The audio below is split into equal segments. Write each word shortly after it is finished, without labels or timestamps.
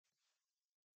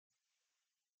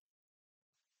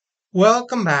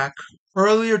Welcome back.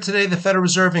 Earlier today, the Federal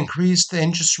Reserve increased the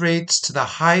interest rates to the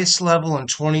highest level in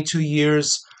 22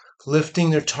 years, lifting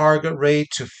their target rate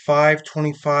to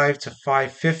 525 to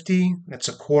 550. That's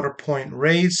a quarter point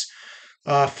raise.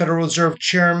 Federal Reserve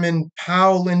Chairman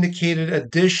Powell indicated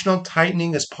additional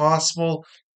tightening is possible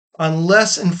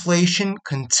unless inflation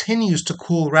continues to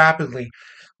cool rapidly.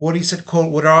 What he said, quote,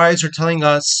 what our eyes are telling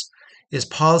us is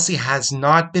policy has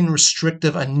not been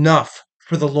restrictive enough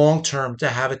for the long term to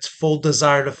have its full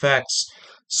desired effects.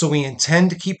 So we intend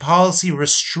to keep policy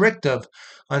restrictive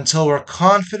until we're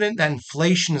confident that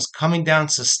inflation is coming down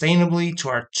sustainably to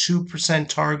our 2%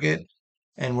 target,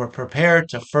 and we're prepared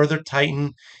to further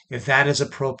tighten if that is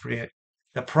appropriate.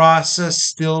 The process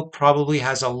still probably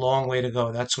has a long way to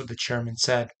go. That's what the chairman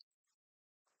said.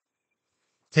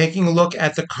 Taking a look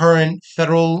at the current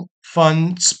federal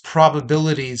funds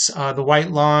probabilities, the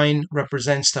white line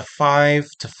represents the 5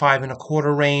 to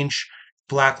 5.25 range.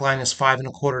 Black line is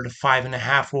 5.25 to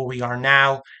 5.5, where we are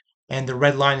now, and the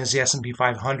red line is the S&P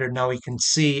 500. Now we can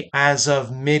see as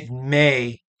of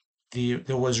mid-May,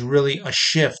 there was really a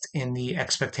shift in the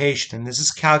expectation, and this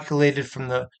is calculated from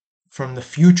the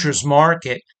futures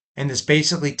market, and this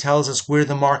basically tells us where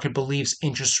the market believes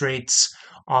interest rates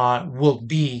will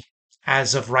be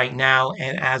as of right now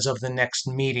and as of the next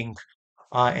meeting.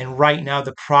 And right now,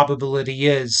 the probability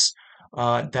is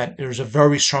that there's a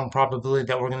very strong probability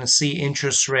that we're going to see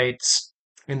interest rates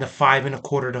in the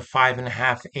 5.25 to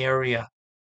 5.5 area.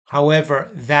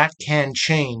 However, that can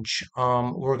change.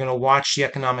 We're going to watch the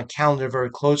economic calendar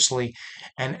very closely.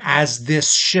 And as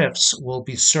this shifts, we'll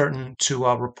be certain to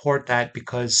report that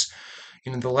because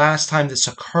the last time this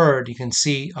occurred, you can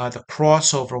see the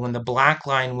crossover when the black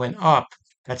line went up.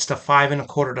 That's the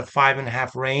 5.25 to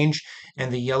 5.5 range,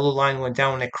 and the yellow line went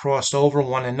down when they crossed over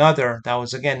one another. That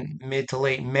was again mid to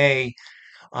late May.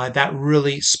 That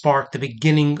really sparked the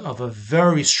beginning of a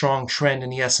very strong trend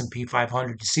in the S&P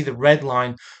 500. You see the red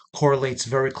line correlates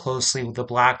very closely with the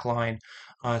black line.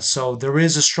 So there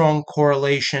is a strong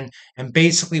correlation, and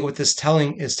basically what this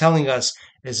telling us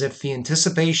is if the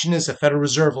anticipation is the Federal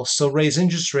Reserve will still raise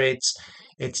interest rates,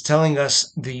 it's telling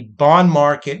us the bond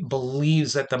market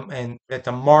believes that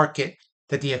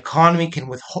the economy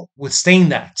can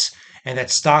withstand that, and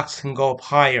that stocks can go up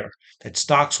higher, that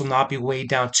stocks will not be weighed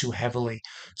down too heavily.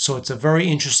 So it's a very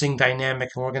interesting dynamic,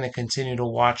 and we're going to continue to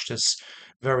watch this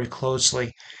very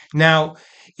closely. Now,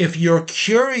 if you're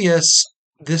curious,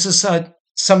 this is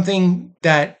something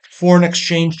that foreign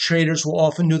exchange traders will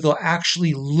often do. They'll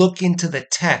actually look into the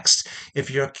text. If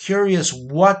you're curious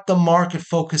what the market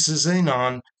focuses in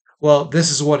on, well, this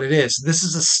is what it is. This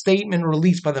is a statement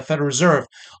released by the Federal Reserve.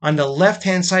 On the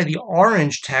left-hand side, the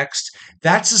orange text,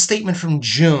 that's a statement from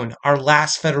June, our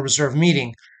last Federal Reserve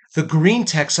meeting. The green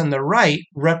text on the right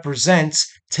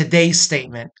represents today's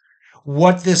statement.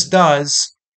 What this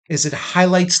does is it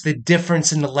highlights the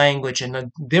difference in the language, and the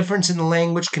difference in the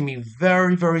language can be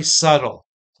very, very subtle.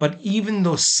 But even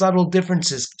those subtle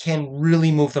differences can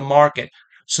really move the market.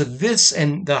 So this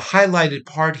and the highlighted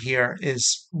part here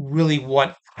is really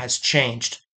what has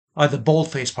changed. The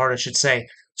boldface part, I should say.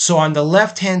 So on the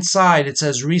left-hand side, it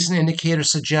says recent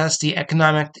indicators suggest the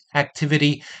economic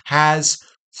activity has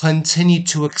continued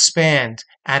to expand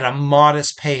at a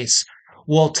modest pace.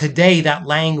 Well, today that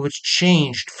language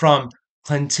changed from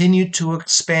continued to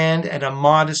expand at a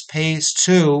modest pace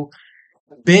to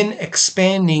been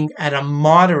expanding at a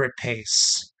moderate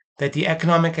pace. That the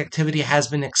economic activity has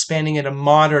been expanding at a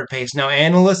moderate pace. Now,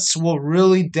 analysts will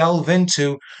really delve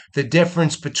into the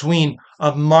difference between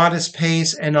a modest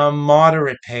pace and a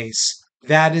moderate pace.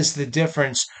 That is the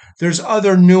difference. There's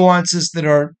other nuances that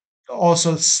are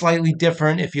also slightly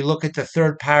different. If you look at the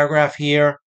third paragraph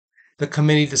here, the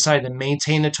committee decided to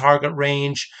maintain the target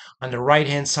range. On the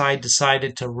right-hand side,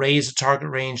 decided to raise the target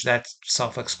range. That's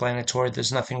self-explanatory.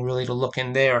 There's nothing really to look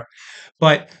in there.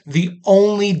 But the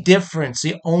only difference,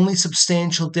 the only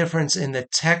substantial difference in the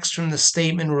text from the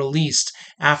statement released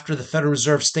after the Federal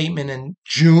Reserve statement in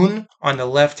June on the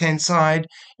left-hand side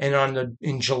and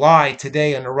in July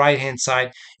today on the right-hand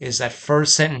side is that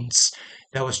first sentence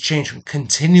that was changed from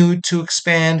continued to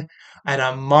expand at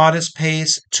a modest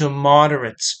pace to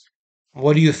moderate.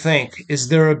 What do you think? Is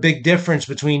there a big difference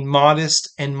between modest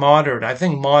and moderate? I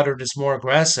think moderate is more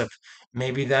aggressive.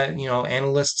 Maybe that,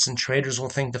 analysts and traders will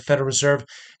think the Federal Reserve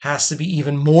has to be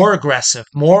even more aggressive,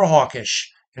 more hawkish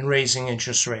in raising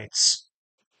interest rates.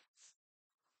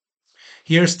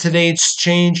 Here's today's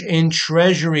change in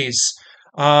treasuries.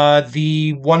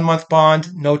 The 1 month bond,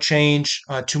 no change.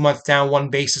 2 month down 1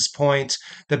 basis point.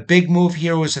 The big move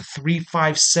here was a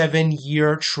 357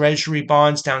 year Treasury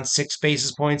bonds down 6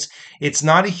 basis points. It's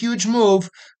not a huge move,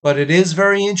 but it is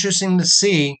very interesting to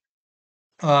see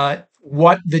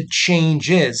what the change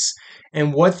is.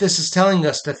 And what this is telling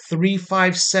us, the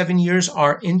 357 years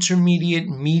are intermediate,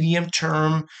 medium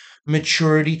term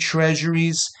maturity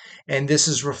treasuries. And this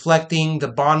is reflecting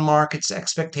the bond market's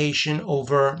expectation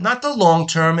over not the long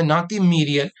term and not the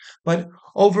immediate, but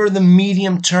over the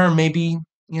medium term, maybe,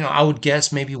 I would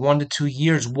guess maybe 1 to 2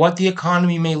 years, what the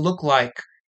economy may look like.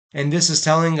 And this is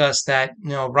telling us that,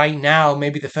 right now,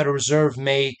 maybe the Federal Reserve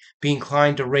may be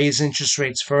inclined to raise interest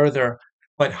rates further,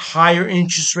 but higher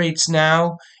interest rates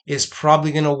now is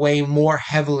probably going to weigh more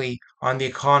heavily on the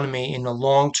economy in the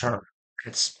long term.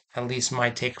 It's at least my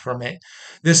take from it.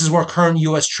 This is where current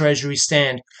U.S. Treasuries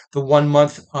stand. The 1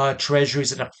 month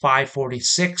Treasuries at a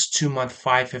 546, 2 month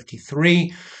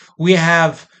 553. We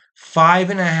have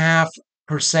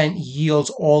 5.5% yields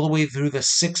all the way through the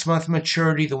 6 month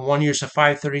maturity. The 1 year's at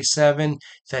 537,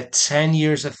 the 10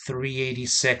 years at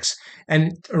 386.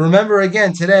 And remember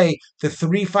again today, the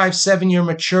 357 year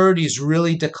maturities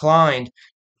really declined.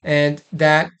 And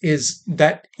that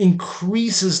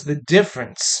increases the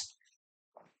difference.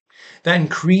 That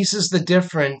increases the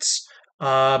difference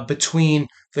between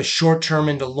the short term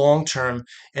and the long term.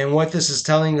 And what this is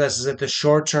telling us is that the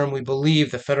short term, we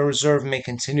believe the Federal Reserve may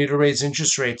continue to raise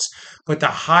interest rates, but the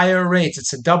higher rates,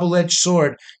 it's a double edged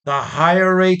sword. The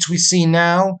higher rates we see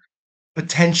now,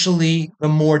 potentially the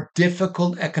more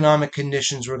difficult economic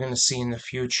conditions we're going to see in the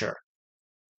future.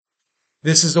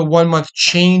 This is a 1 month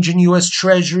change in US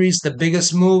Treasuries. The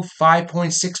biggest move,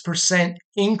 5.6%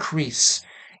 increase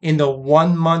in the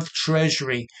 1 month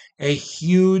Treasury. A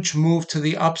huge move to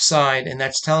the upside. And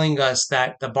that's telling us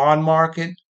that the bond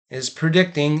market is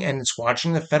predicting, and it's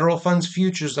watching the federal funds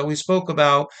futures that we spoke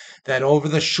about, that over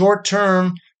the short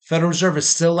term, Federal Reserve is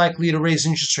still likely to raise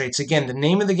interest rates. Again, the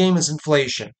name of the game is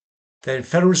inflation. The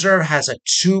Federal Reserve has a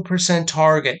 2%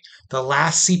 target. The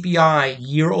last CPI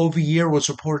year over year was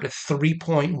reported at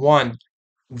 3.1.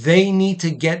 They need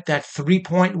to get that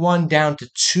 3.1 down to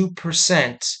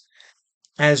 2%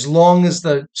 as long as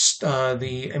the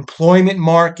employment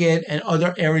market and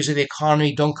other areas of the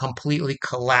economy don't completely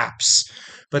collapse.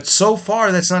 But so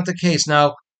far, that's not the case.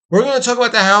 Now, we're going to talk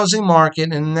about the housing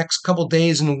market in the next couple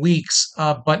days and weeks.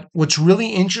 But what's really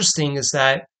interesting is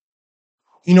that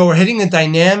we're hitting a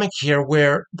dynamic here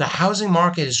where the housing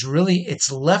market is really,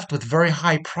 it's left with very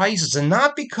high prices, and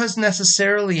not because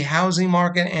necessarily housing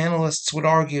market analysts would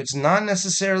argue, it's not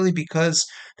necessarily because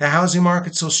the housing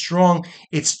market's so strong.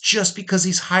 It's just because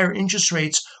these higher interest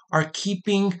rates are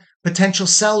keeping potential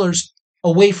sellers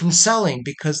away from selling,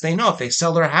 because they know if they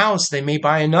sell their house, they may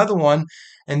buy another one,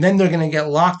 and then they're going to get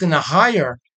locked into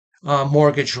higher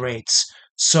mortgage rates.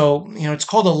 So, it's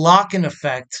called a lock-in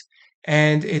effect,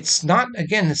 and it's not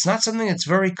something that's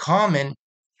very common,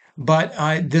 but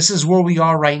this is where we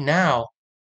are right now.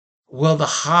 Will the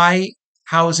high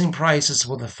housing prices,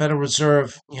 will the Federal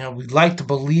Reserve, we'd like to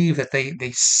believe that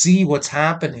they see what's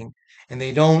happening, and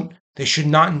they should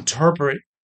not interpret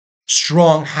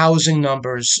strong housing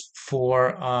numbers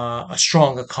for a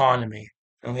strong economy.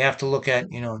 And we have to look at,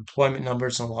 employment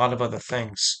numbers and a lot of other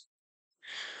things.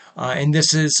 And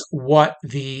this is what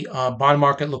the bond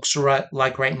market looks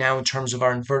like right now in terms of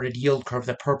our inverted yield curve.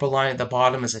 The purple line at the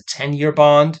bottom is a 10-year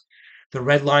bond. The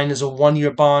red line is a 1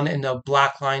 year bond, and the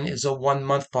black line is a 1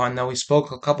 month bond. Now, we spoke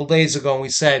a couple days ago and we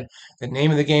said the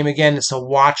name of the game again is to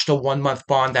watch the 1 month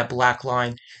bond, that black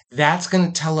line. That's going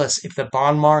to tell us if the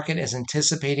bond market is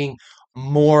anticipating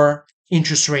more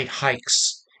interest rate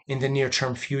hikes in the near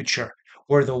term future.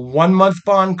 Where the 1 month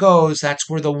bond goes, that's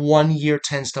where the 1 year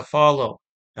tends to follow.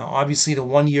 Now, obviously, the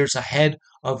 1 year's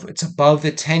it's above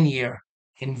the 10 year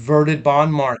inverted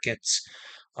bond markets.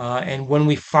 And when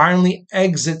we finally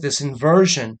exit this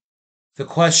inversion, the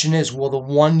question is, will the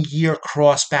 1 year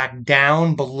cross back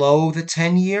down below the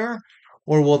 10 year,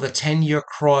 or will the 10 year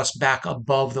cross back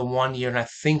above the 1 year? And I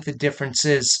think the difference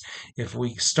is, if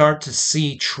we start to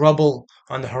see trouble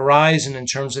on the horizon in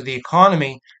terms of the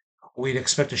economy, we'd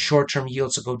expect the short-term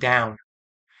yields to go down.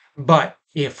 But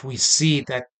if we see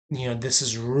that, this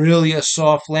is really a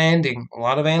soft landing, a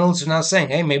lot of analysts are now saying,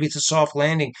 hey, maybe it's a soft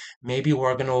landing. Maybe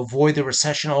we're going to avoid the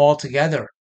recession altogether.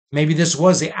 Maybe this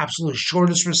was the absolute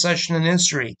shortest recession in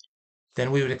history.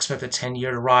 Then we would expect the 10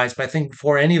 year to rise. But I think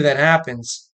before any of that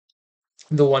happens,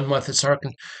 the 1 month is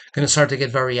going to start to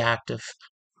get very active.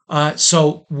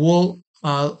 So we'll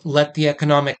let the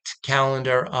economic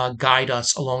calendar guide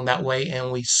us along that way.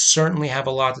 And we certainly have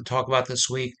a lot to talk about this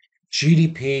week.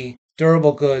 GDP,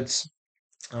 durable goods,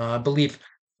 I believe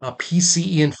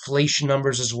PCE inflation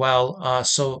numbers as well.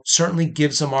 So certainly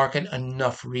gives the market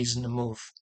enough reason to move.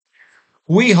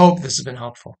 We hope this has been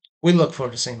helpful. We look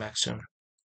forward to seeing you back soon.